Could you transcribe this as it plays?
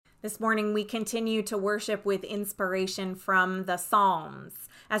This morning, we continue to worship with inspiration from the Psalms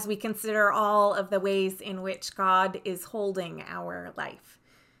as we consider all of the ways in which God is holding our life.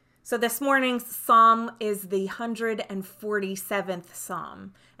 So this morning's psalm is the 147th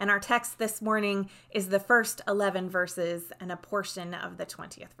psalm, and our text this morning is the first 11 verses and a portion of the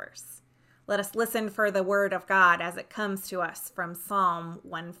 20th verse. Let us listen for the word of God as it comes to us from Psalm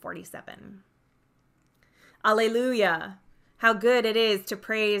 147. Alleluia! How good it is to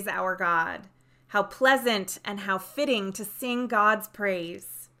praise our God. How pleasant and how fitting to sing God's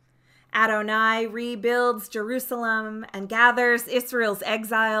praise. Adonai rebuilds Jerusalem and gathers Israel's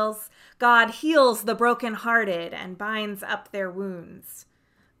exiles. God heals the brokenhearted and binds up their wounds.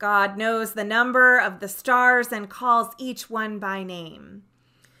 God knows the number of the stars and calls each one by name.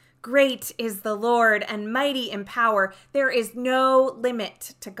 Great is the Lord and mighty in power. There is no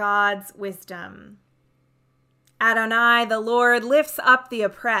limit to God's wisdom. Adonai, the Lord, lifts up the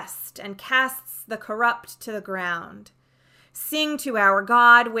oppressed and casts the corrupt to the ground. Sing to our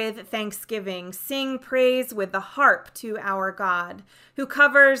God with thanksgiving. Sing praise with the harp to our God, who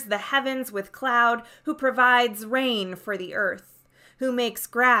covers the heavens with cloud, who provides rain for the earth, who makes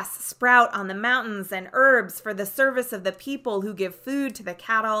grass sprout on the mountains and herbs for the service of the people, who give food to the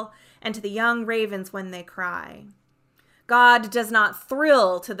cattle and to the young ravens when they cry. God does not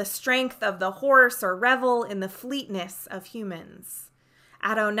thrill to the strength of the horse or revel in the fleetness of humans.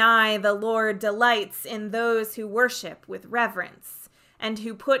 Adonai, the Lord, delights in those who worship with reverence and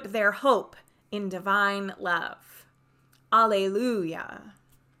who put their hope in divine love. Alleluia.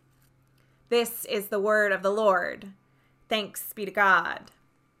 This is the word of the Lord. Thanks be to God.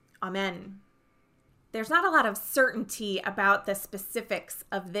 Amen. There's not a lot of certainty about the specifics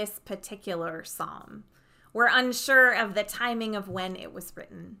of this particular psalm. We're unsure of the timing of when it was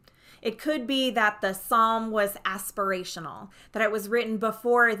written. It could be that the psalm was aspirational, that it was written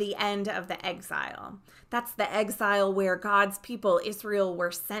before the end of the exile. That's the exile where God's people, Israel,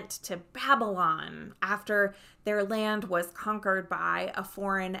 were sent to Babylon after their land was conquered by a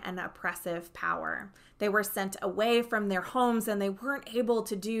foreign and oppressive power. They were sent away from their homes and they weren't able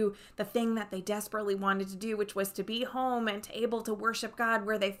to do the thing that they desperately wanted to do, which was to be home and to able to worship God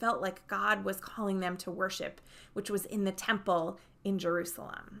where they felt like God was calling them to worship, which was in the temple in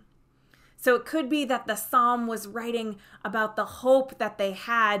Jerusalem. So it could be that the psalm was writing about the hope that they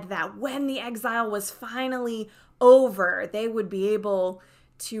had that when the exile was finally over, they would be able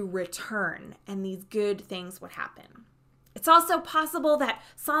to return and these good things would happen. It's also possible that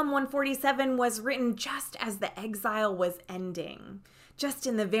Psalm 147 was written just as the exile was ending, just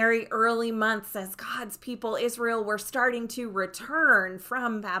in the very early months as God's people, Israel, were starting to return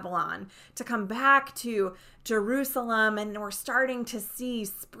from Babylon to come back to Jerusalem, and we're starting to see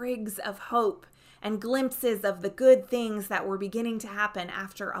sprigs of hope and glimpses of the good things that were beginning to happen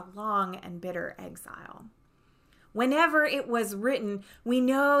after a long and bitter exile. Whenever it was written, we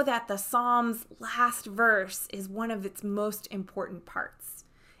know that the Psalm's last verse is one of its most important parts.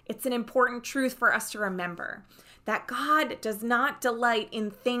 It's an important truth for us to remember, that God does not delight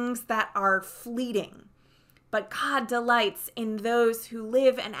in things that are fleeting, but God delights in those who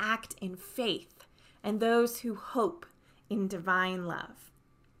live and act in faith and those who hope in divine love.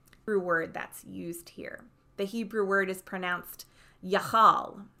 The Hebrew word that's used here. The Hebrew word is pronounced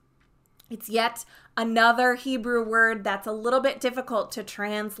yachal. It's yet another Hebrew word that's a little bit difficult to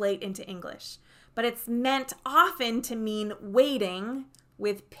translate into English, but it's meant often to mean waiting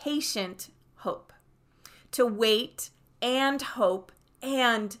with patient hope. To wait and hope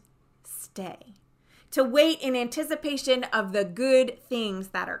and stay. To wait in anticipation of the good things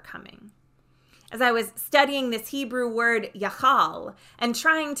that are coming. As I was studying this Hebrew word yachal and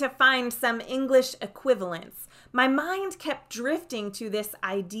trying to find some English equivalents, my mind kept drifting to this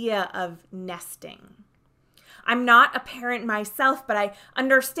idea of nesting. I'm not a parent myself, but I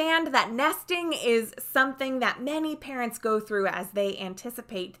understand that nesting is something that many parents go through as they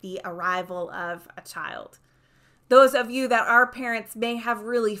anticipate the arrival of a child. Those of you that are parents may have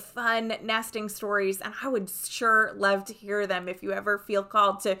really fun nesting stories, and I would sure love to hear them if you ever feel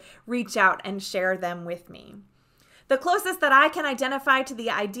called to reach out and share them with me. The closest that I can identify to the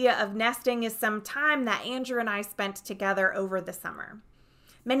idea of nesting is some time that Andrew and I spent together over the summer.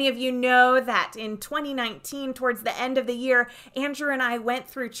 Many of you know that in 2019, towards the end of the year, Andrew and I went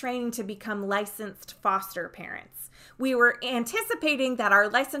through training to become licensed foster parents. We were anticipating that our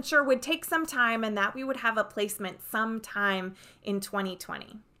licensure would take some time and that we would have a placement sometime in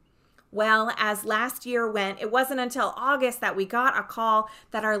 2020. Well, as last year went, it wasn't until August that we got a call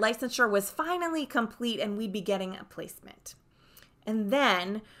that our licensure was finally complete and we'd be getting a placement. And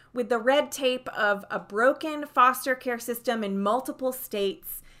then, with the red tape of a broken foster care system in multiple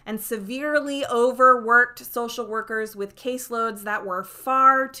states and severely overworked social workers with caseloads that were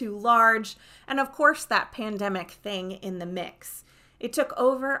far too large, and of course that pandemic thing in the mix. It took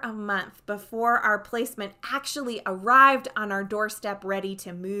over a month before our placement actually arrived on our doorstep ready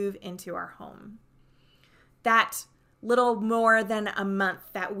to move into our home. That little more than a month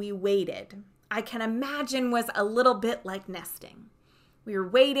that we waited, I can imagine was a little bit like nesting. We were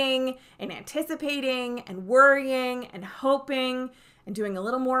waiting and anticipating and worrying and hoping and doing a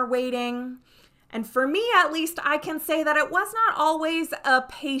little more waiting. And for me, at least, I can say that it was not always a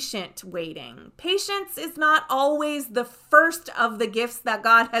patient waiting. Patience is not always the first of the gifts that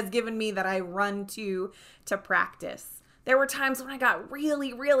God has given me that I run to practice. There were times when I got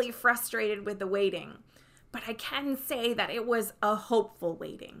really, really frustrated with the waiting, but I can say that it was a hopeful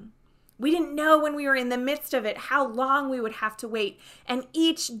waiting. We didn't know when we were in the midst of it how long we would have to wait, and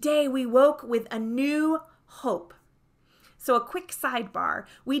each day we woke with a new hope. So a quick sidebar,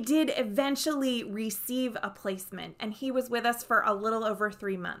 we did eventually receive a placement, and he was with us for a little over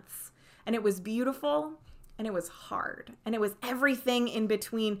 3 months. And it was beautiful, and it was hard, and it was everything in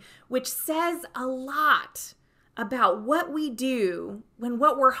between, which says a lot about what we do when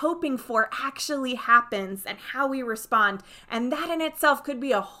what we're hoping for actually happens and how we respond. And that in itself could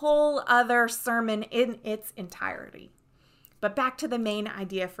be a whole other sermon in its entirety. But back to the main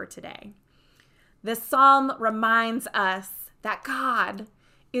idea for today. The psalm reminds us that God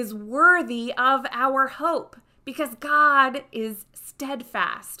is worthy of our hope because God is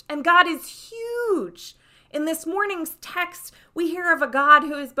steadfast and God is huge. In this morning's text, we hear of a God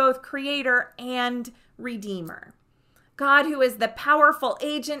who is both creator and redeemer. God who is the powerful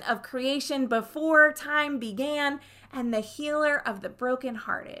agent of creation before time began and the healer of the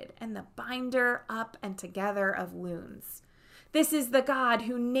brokenhearted and the binder up and together of wounds. This is the God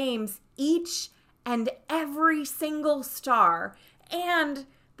who names each and every single star and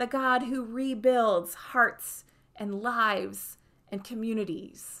the God who rebuilds hearts and lives and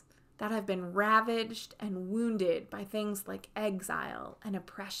communities that have been ravaged and wounded by things like exile and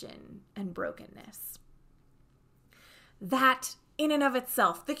oppression and brokenness. That, in and of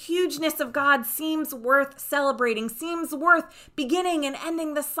itself, the hugeness of God seems worth celebrating, seems worth beginning and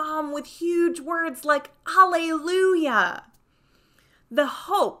ending the psalm with huge words like Alleluia. The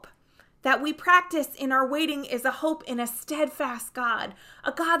hope that we practice in our waiting is a hope in a steadfast God,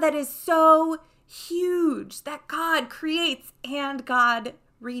 a God that is so huge that God creates and God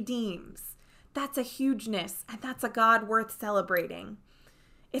redeems. That's a hugeness, and that's a God worth celebrating.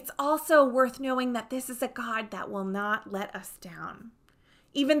 It's also worth knowing that this is a God that will not let us down.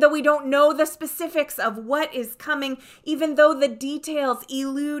 Even though we don't know the specifics of what is coming, even though the details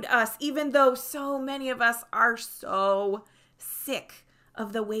elude us, even though so many of us are so sick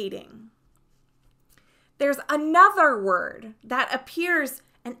of the waiting. There's another word that appears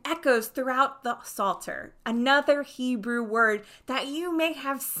and echoes throughout the Psalter, another Hebrew word that you may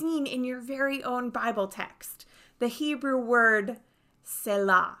have seen in your very own Bible text, the Hebrew word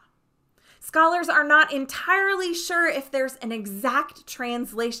Selah. Scholars are not entirely sure if there's an exact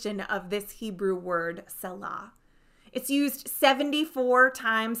translation of this Hebrew word Selah. It's used 74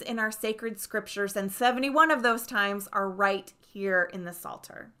 times in our sacred scriptures, and 71 of those times are right here in the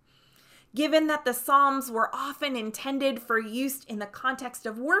Psalter. Given that the Psalms were often intended for use in the context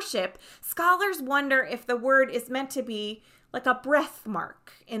of worship, scholars wonder if the word is meant to be like a breath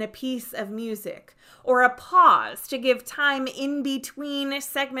mark in a piece of music, or a pause to give time in between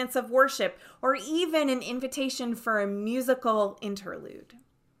segments of worship, or even an invitation for a musical interlude.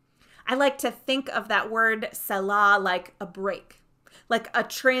 I like to think of that word Selah like a break, like a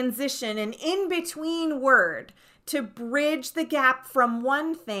transition, an in-between word to bridge the gap from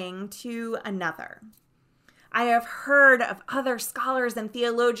one thing to another. I have heard of other scholars and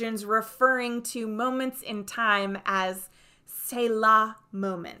theologians referring to moments in time as Selah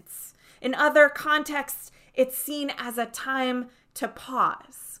moments. In other contexts, it's seen as a time to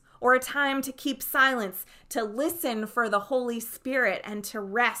pause or a time to keep silence, to listen for the Holy Spirit and to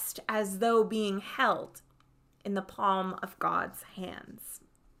rest as though being held in the palm of God's hands.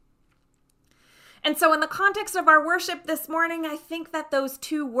 And so in the context of our worship this morning, I think that those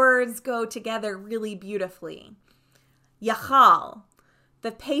two words go together really beautifully. Yachal,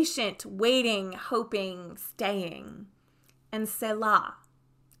 the patient, waiting, hoping, staying. And Selah,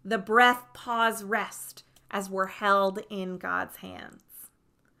 the breath, pause, rest as we're held in God's hands.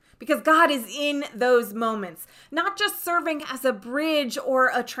 Because God is in those moments, not just serving as a bridge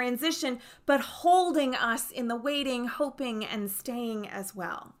or a transition, but holding us in the waiting, hoping, and staying as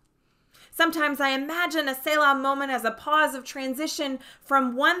well. Sometimes I imagine a Selah moment as a pause of transition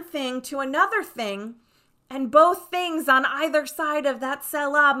from one thing to another thing, And both things on either side of that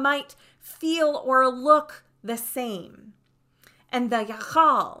Selah might feel or look the same. And the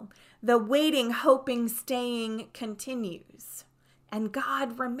Yachal, the waiting, hoping, staying, continues. And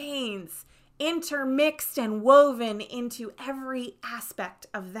God remains intermixed and woven into every aspect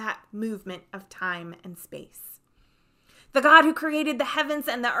of that movement of time and space. The God who created the heavens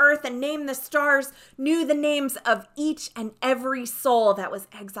and the earth and named the stars knew the names of each and every soul that was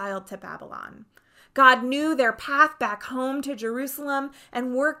exiled to Babylon. God knew their path back home to Jerusalem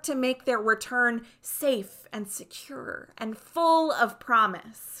and worked to make their return safe and secure and full of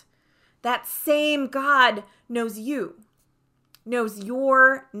promise. That same God knows you, knows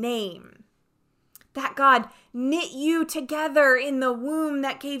your name. That God knit you together in the womb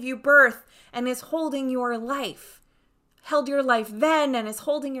that gave you birth and is holding your life. Held your life then and is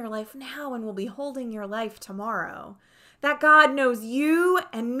holding your life now and will be holding your life tomorrow. That God knows you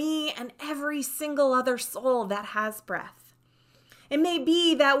and me and every single other soul that has breath. It may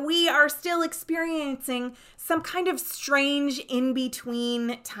be that we are still experiencing some kind of strange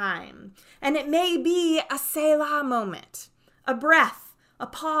in-between time. And it may be a Selah moment, a breath, a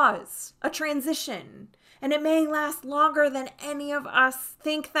pause, a transition. And it may last longer than any of us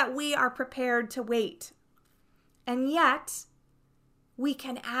think that we are prepared to wait. And yet, we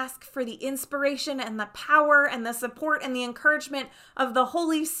can ask for the inspiration and the power and the support and the encouragement of the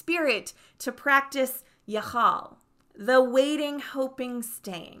Holy Spirit to practice Yachal, the waiting, hoping,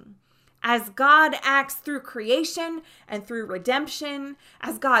 staying. As God acts through creation and through redemption,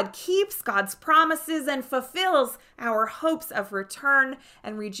 as God keeps God's promises and fulfills our hopes of return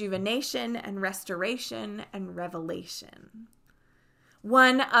and rejuvenation and restoration and revelation.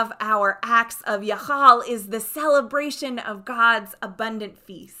 One of our acts of Yachal is the celebration of God's abundant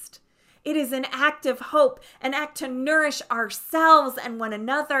feast. It is an act of hope, an act to nourish ourselves and one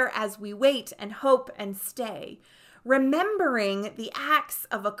another as we wait and hope and stay, remembering the acts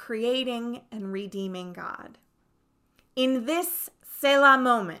of a creating and redeeming God. In this Selah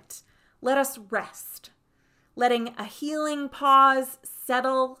moment, let us rest, letting a healing pause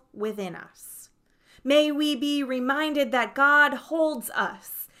settle within us. May we be reminded that God holds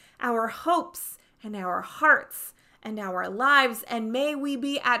us, our hopes and our hearts and our lives, and may we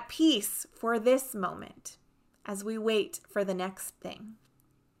be at peace for this moment as we wait for the next thing.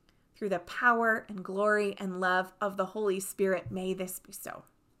 Through the power and glory and love of the Holy Spirit, may this be so.